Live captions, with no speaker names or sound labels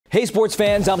Hey sports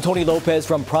fans, I'm Tony Lopez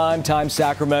from Primetime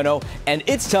Sacramento, and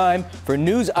it's time for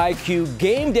News IQ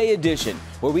Game Day Edition,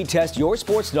 where we test your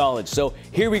sports knowledge. So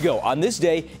here we go. On this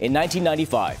day in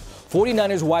 1995,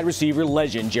 49ers wide receiver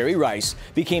legend Jerry Rice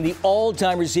became the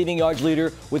all-time receiving yards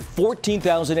leader with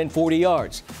 14,040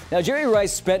 yards. Now, Jerry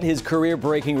Rice spent his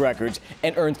career-breaking records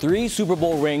and earned 3 Super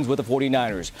Bowl rings with the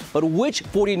 49ers. But which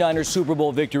 49ers Super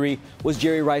Bowl victory was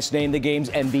Jerry Rice named the game's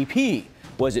MVP?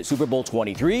 Was it Super Bowl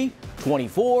 23,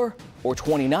 24, or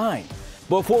 29?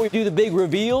 Before we do the big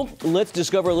reveal, let's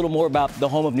discover a little more about the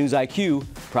home of News IQ,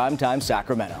 Primetime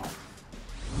Sacramento.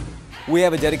 We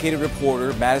have a dedicated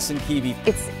reporter, Madison Keevy.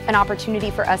 It's an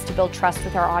opportunity for us to build trust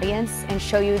with our audience and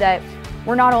show you that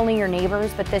we're not only your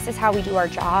neighbors, but this is how we do our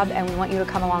job, and we want you to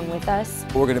come along with us.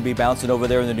 We're going to be bouncing over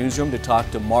there in the newsroom to talk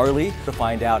to Marley to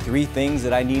find out 3 things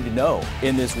that I need to know.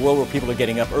 In this world where people are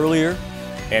getting up earlier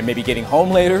and maybe getting home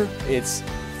later, it's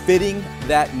fitting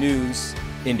that news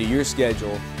into your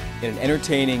schedule in an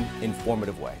entertaining,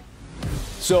 informative way.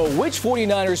 So, which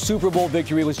 49ers Super Bowl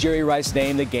victory was Jerry Rice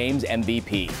named the game's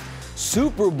MVP?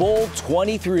 Super Bowl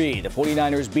 23. The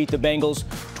 49ers beat the Bengals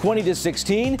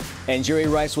 20-16, and Jerry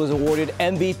Rice was awarded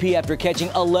MVP after catching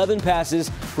 11 passes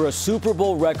for a Super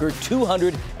Bowl record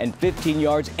 215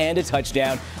 yards and a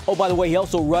touchdown. Oh, by the way, he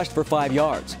also rushed for 5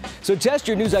 yards. So test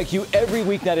your News IQ every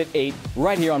weeknight at 8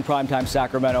 right here on Primetime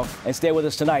Sacramento, and stay with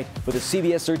us tonight for the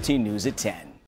CBS 13 News at 10.